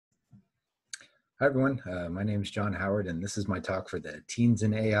Hi, everyone. My name is John Howard, and this is my talk for the Teens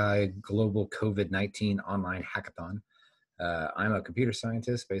in AI Global COVID-19 Online Hackathon. I'm a computer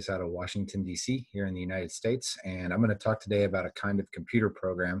scientist based out of Washington, D.C., here in the United States, and I'm going to talk today about a kind of computer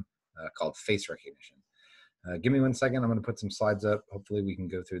program called face recognition. Give me 1 second. I'm going to put some slides up. Hopefully, we can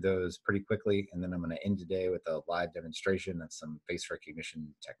go through those pretty quickly, and then I'm going to end today with a live demonstration of some face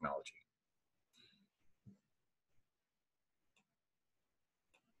recognition technology.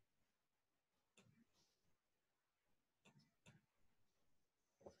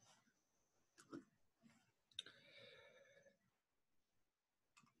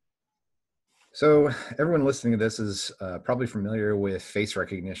 So everyone listening to this is probably familiar with face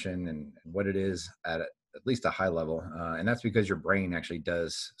recognition and what it is at least a high level. And that's because your brain actually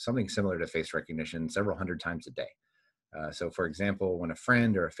does something similar to face recognition several hundred times a day. So for example, when a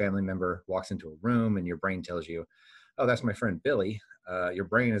friend or a family member walks into a room and your brain tells you, oh, that's my friend Billy, your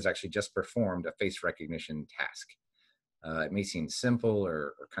brain has actually just performed a face recognition task. It may seem simple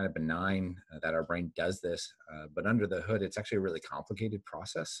or kind of benign that our brain does this, but under the hood, it's actually a really complicated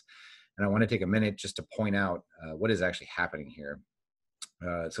process. And I want to take a minute just to point out what is actually happening here.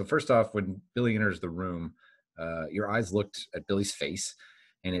 So first off, when Billy enters the room, your eyes looked at Billy's face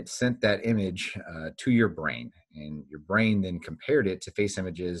and it sent that image to your brain. And your brain then compared it to face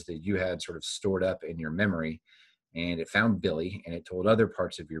images that you had sort of stored up in your memory. And it found Billy and it told other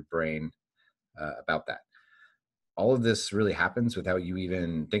parts of your brain about that. All of this really happens without you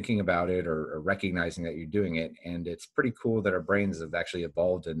even thinking about it or recognizing that you're doing it. And it's pretty cool that our brains have actually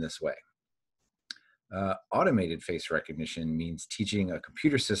evolved in this way. Automated face recognition means teaching a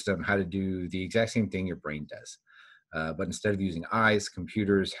computer system how to do the exact same thing your brain does. But instead of using eyes,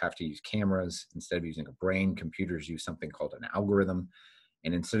 computers have to use cameras. Instead of using a brain, computers use something called an algorithm.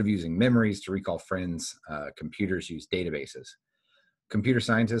 And instead of using memories to recall friends, computers use databases. Computer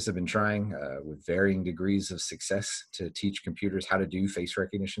scientists have been trying with varying degrees of success to teach computers how to do face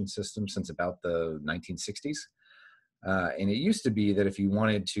recognition systems since about the 1960s. And it used to be that if you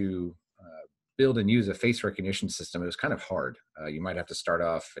wanted to build and use a face recognition system, it was kind of hard. You might have to start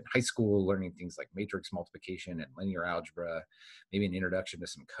off in high school learning things like matrix multiplication and linear algebra, maybe an introduction to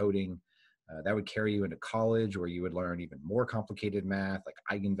some coding. That would carry you into college where you would learn even more complicated math like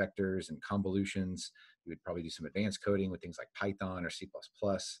eigenvectors and convolutions. You would probably do some advanced coding with things like Python or C++.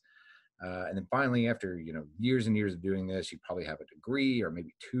 And then finally, after years and years of doing this, you'd probably have a degree or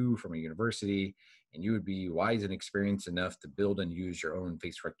maybe two from a university, and you would be wise and experienced enough to build and use your own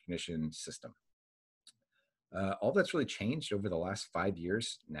face recognition system. All that's really changed over the last 5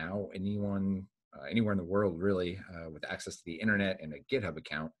 years. Now, anyone, anywhere in the world, really, with access to the internet and a GitHub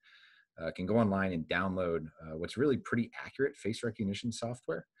account, can go online and download what's really pretty accurate face recognition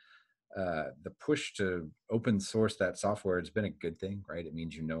software. The push to open source that software has been a good thing, right? It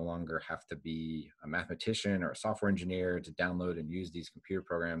means you no longer have to be a mathematician or a software engineer to download and use these computer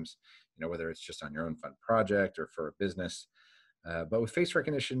programs, whether it's just on your own fun project or for a business. But with face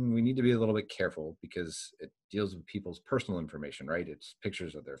recognition, we need to be a little bit careful because it deals with people's personal information, right? It's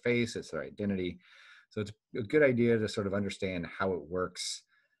pictures of their face, it's their identity. So it's a good idea to sort of understand how it works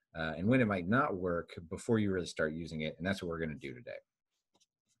and when it might not work before you really start using it. And that's what we're going to do today.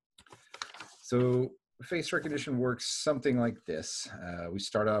 So face recognition works something like this. We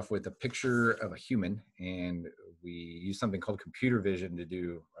start off with a picture of a human, and we use something called computer vision to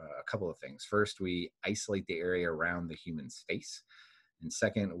do a couple of things. First, we isolate the area around the human's face. And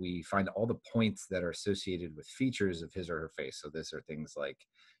second, we find all the points that are associated with features of his or her face. So these are things like,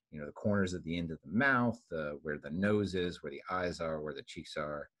 the corners at the end of the mouth, where the nose is, where the eyes are, where the cheeks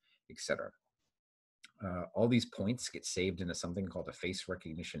are, etc. All these points get saved into something called a face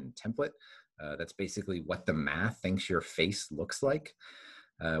recognition template. That's basically what the math thinks your face looks like.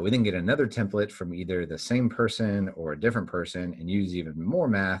 We then get another template from either the same person or a different person and use even more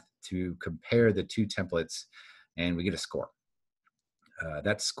math to compare the two templates, and we get a score.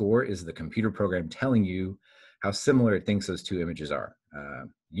 That score is the computer program telling you how similar it thinks those two images are.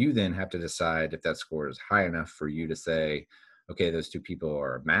 You then have to decide if that score is high enough for you to say, okay, those two people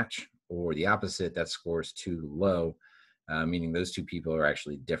are a match, or the opposite, that score is too low, meaning those two people are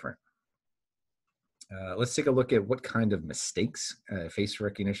actually different. Let's take a look at what kind of mistakes a face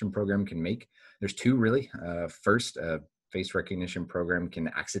recognition program can make. There's two really. First, a face recognition program can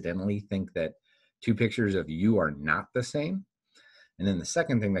accidentally think that two pictures of you are not the same. And then the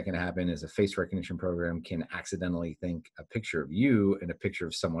second thing that can happen is a face recognition program can accidentally think a picture of you and a picture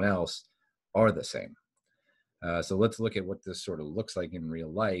of someone else are the same. So let's look at what this sort of looks like in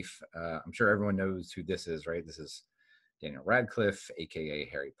real life. I'm sure everyone knows who this is, right? This is Daniel Radcliffe, AKA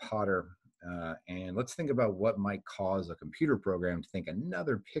Harry Potter. And let's think about what might cause a computer program to think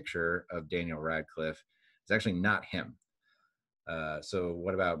another picture of Daniel Radcliffe is actually not him. So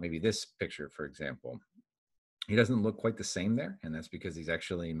what about maybe this picture, for example? He doesn't look quite the same there, and that's because he's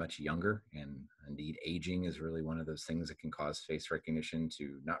actually much younger, and indeed aging is really one of those things that can cause face recognition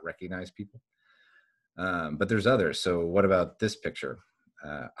to not recognize people. But there's others. So what about this picture?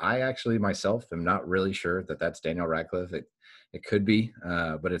 I actually myself am not really sure that that's Daniel Radcliffe. It could be,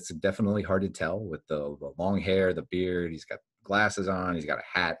 but it's definitely hard to tell with the long hair, the beard. He's got glasses on. He's got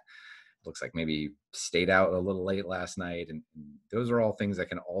a hat. Looks like maybe stayed out a little late last night. And those are all things that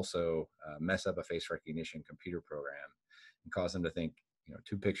can also mess up a face recognition computer program and cause them to think,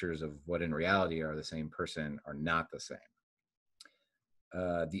 two pictures of what in reality are the same person are not the same.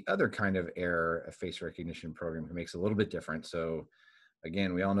 The other kind of error a face recognition program makes a little bit different. So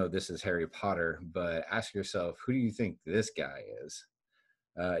again, we all know this is Harry Potter, but ask yourself, who do you think this guy is?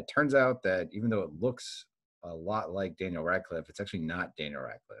 It turns out that even though it looks a lot like Daniel Radcliffe, it's actually not Daniel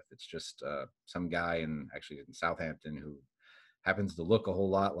Radcliffe. It's just some guy in Southampton who happens to look a whole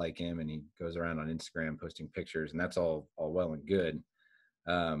lot like him, and he goes around on Instagram posting pictures, and that's all well and good.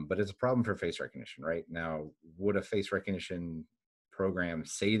 But it's a problem for face recognition, right? Now, would a face recognition program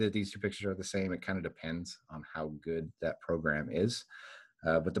say that these two pictures are the same? It kind of depends on how good that program is.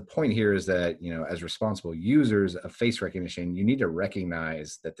 But the point here is that, as responsible users of face recognition, you need to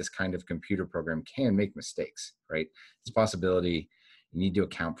recognize that this kind of computer program can make mistakes, right? It's a possibility. You need to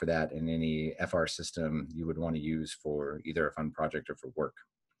account for that in any FR system you would want to use for either a fun project or for work.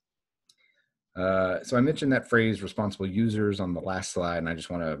 So I mentioned that phrase responsible users on the last slide, and I just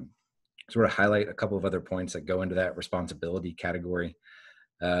want to sort of highlight a couple of other points that go into that responsibility category.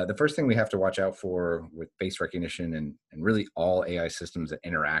 The first thing we have to watch out for with face recognition and really all AI systems that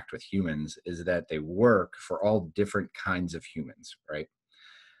interact with humans is that they work for all different kinds of humans, right?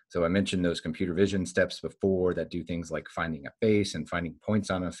 So I mentioned those computer vision steps before that do things like finding a face and finding points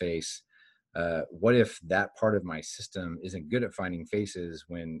on a face. What if that part of my system isn't good at finding faces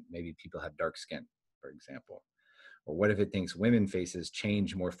when maybe people have dark skin, for example? Or what if it thinks women faces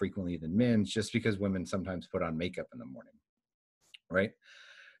change more frequently than men's just because women sometimes put on makeup in the morning, right?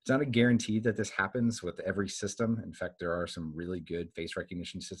 It's not a guarantee that this happens with every system. In fact, there are some really good face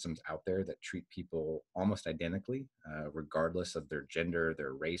recognition systems out there that treat people almost identically, regardless of their gender,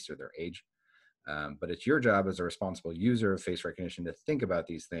 their race, or their age. But it's your job as a responsible user of face recognition to think about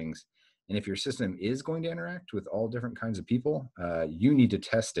these things. And if your system is going to interact with all different kinds of people, you need to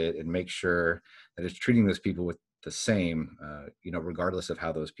test it and make sure that it's treating those people with the same, regardless of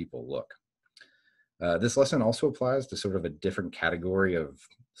how those people look. This lesson also applies to sort of a different category of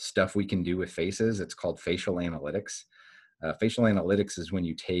stuff we can do with faces. It's called facial analytics. Facial analytics is when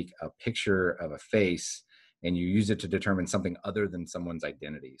you take a picture of a face and you use it to determine something other than someone's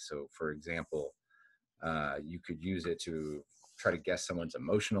identity. So for example, you could use it to try to guess someone's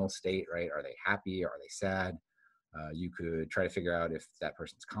emotional state, right? Are they happy? Are they sad? You could try to figure out if that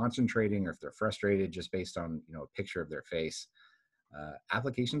person's concentrating or if they're frustrated just based on, a picture of their face.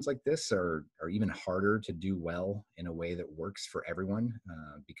 Applications like this are even harder to do well in a way that works for everyone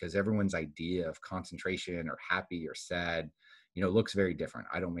because everyone's idea of concentration or happy or sad, looks very different.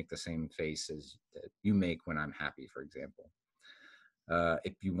 I don't make the same face as that you make when I'm happy, for example.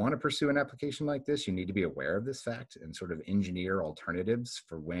 If you want to pursue an application like this, you need to be aware of this fact and sort of engineer alternatives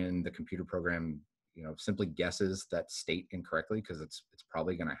for when the computer program, simply guesses that state incorrectly, because it's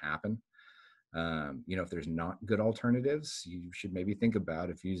probably going to happen. If there's not good alternatives, you should maybe think about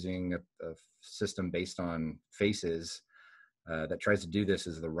if using a system based on faces that tries to do this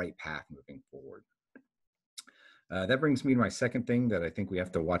is the right path moving forward. That brings me to my second thing that I think we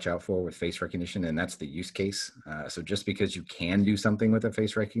have to watch out for with face recognition, and that's the use case. So just because you can do something with a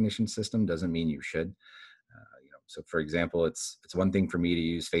face recognition system doesn't mean you should. So for example, it's one thing for me to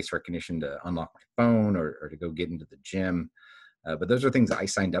use face recognition to unlock my phone or to go get into the gym. But those are things I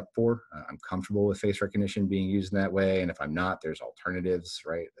signed up for. I'm comfortable with face recognition being used in that way. And if I'm not, there's alternatives,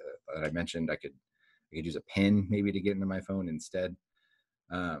 right? That I mentioned, I could use a pen maybe to get into my phone instead.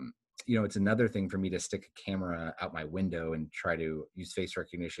 It's another thing for me to stick a camera out my window and try to use face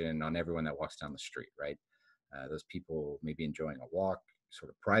recognition on everyone that walks down the street, right? Those people may be enjoying a walk sort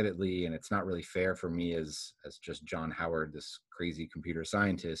of privately, and it's not really fair for me as just John Howard, this crazy computer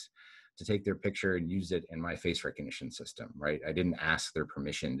scientist, to take their picture and use it in my face recognition system, right? I didn't ask their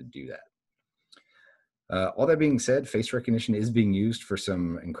permission to do that. All that being said, face recognition is being used for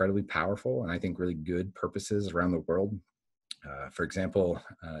some incredibly powerful and I think really good purposes around the world. For example,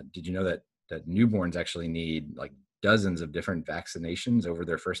 did you know that newborns actually need like dozens of different vaccinations over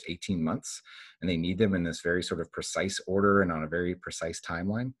their first 18 months, and they need them in this very sort of precise order and on a very precise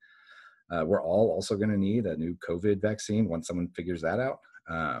timeline? We're all also going to need a new COVID vaccine once someone figures that out.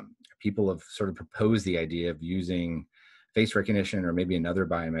 People have sort of proposed the idea of using face recognition or maybe another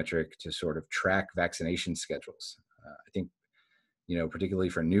biometric to sort of track vaccination schedules. I think, particularly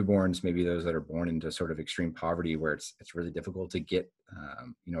for newborns, maybe those that are born into sort of extreme poverty where it's really difficult to get,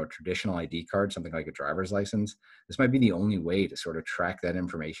 a traditional ID card, something like a driver's license. This might be the only way to sort of track that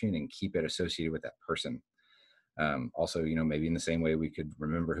information and keep it associated with that person. Also, maybe in the same way we could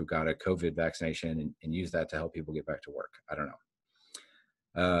remember who got a COVID vaccination and use that to help people get back to work. I don't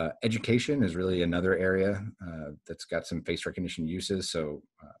know. Education is really another area that's got some face recognition uses. So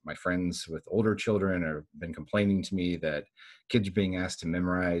my friends with older children have been complaining to me that kids are being asked to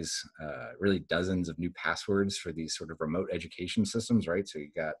memorize really dozens of new passwords for these sort of remote education systems, right? So you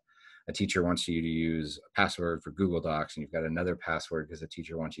got a teacher wants you to use a password for Google Docs, and you've got another password because a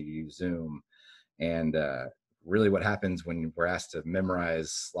teacher wants you to use Zoom. And really what happens when we're asked to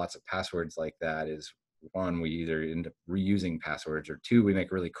memorize lots of passwords like that is, one, we either end up reusing passwords, or two, we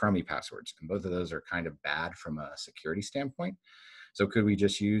make really crummy passwords. And both of those are kind of bad from a security standpoint. So could we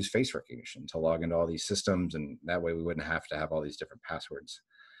just use face recognition to log into all these systems? And that way we wouldn't have to have all these different passwords.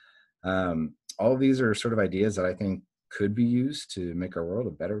 All of these are sort of ideas that I think could be used to make our world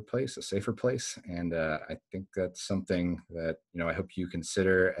a better place, a safer place. And I think that's something that, I hope you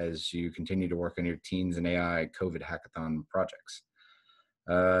consider as you continue to work on your Teens and AI COVID Hackathon projects.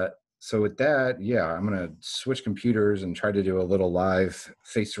 So with that, I'm going to switch computers and try to do a little live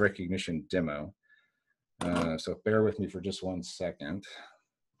face recognition demo. So bear with me for just 1 second.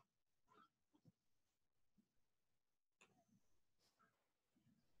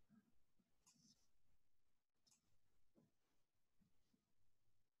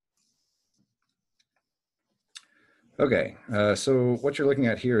 Okay, so what you're looking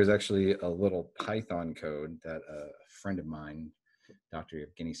at here is actually a little Python code that a friend of mine, Dr.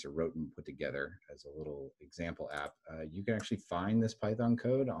 Evgeny Sorotin, put together as a little example app. You can actually find this Python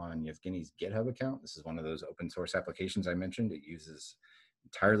code on Evgeny's GitHub account. This is one of those open source applications I mentioned. It uses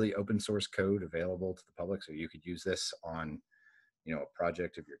entirely open source code available to the public, so you could use this on, a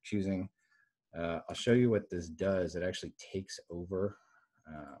project of your choosing. I'll show you what this does. It actually takes over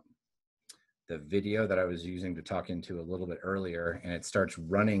the video that I was using to talk into a little bit earlier, and it starts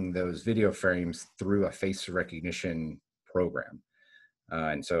running those video frames through a face recognition program.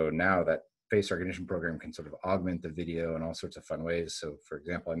 And so now that face recognition program can sort of augment the video in all sorts of fun ways. So for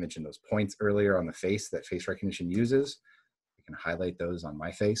example, I mentioned those points earlier on the face that face recognition uses. We can highlight those on my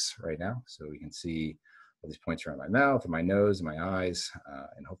face right now. So we can see all these points around my mouth and my nose and my eyes.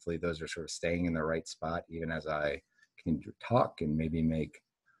 And hopefully those are sort of staying in the right spot, even as I continue to talk and maybe make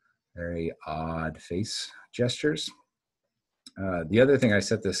very odd face gestures. The other thing I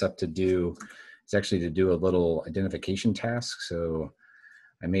set this up to do is actually to do a little identification task. So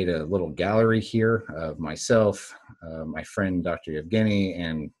I made a little gallery here of myself, my friend, Dr. Evgeny,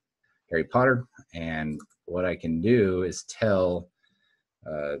 and Harry Potter. And what I can do is tell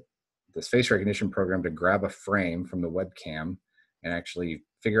this face recognition program to grab a frame from the webcam and actually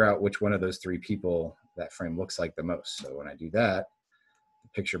figure out which one of those three people that frame looks like the most. So when I do that, the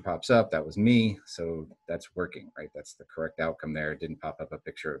picture pops up. That was me. So that's working, right? That's the correct outcome there. It didn't pop up a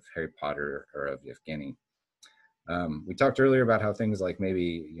picture of Harry Potter or of Evgeny. We talked earlier about how things like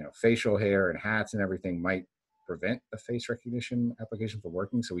maybe, facial hair and hats and everything might prevent the face recognition application from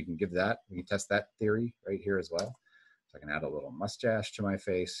working. So we can test that theory right here as well. So I can add a little mustache to my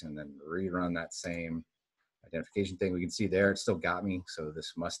face and then rerun that same identification thing. We can see there, it still got me. So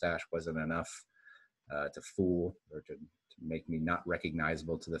this mustache wasn't enough to fool or to make me not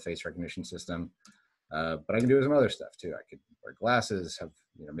recognizable to the face recognition system. But I can do some other stuff too. I could wear glasses, have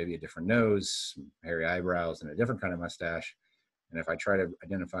maybe a different nose, hairy eyebrows, and a different kind of mustache. And if I try to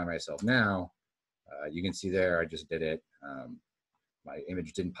identify myself now, you can see there I just did it. My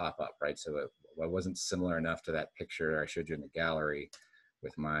image didn't pop up, right? So it wasn't similar enough to that picture I showed you in the gallery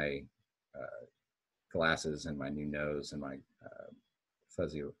with my glasses and my new nose and my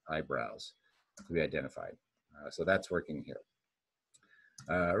fuzzy eyebrows to be identified. So that's working here.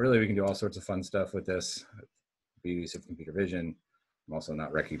 Really, we can do all sorts of fun stuff with this. Beauties of computer vision. I'm also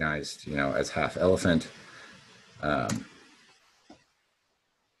not recognized, as half elephant.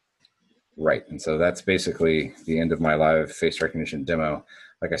 Right, and so that's basically the end of my live face recognition demo.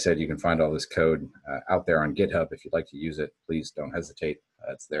 Like I said, you can find all this code out there on GitHub. If you'd like to use it, please don't hesitate.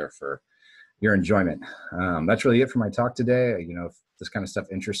 It's there for your enjoyment. That's really it for my talk today. If this kind of stuff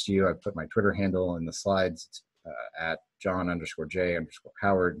interests you, I put my Twitter handle in the slides. It's at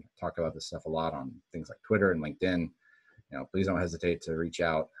John_J_Howard. Talk about this stuff a lot on things like Twitter and LinkedIn. Please don't hesitate to reach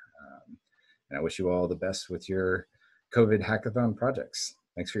out. And I wish you all the best with your COVID hackathon projects.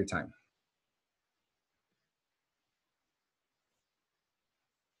 Thanks for your time.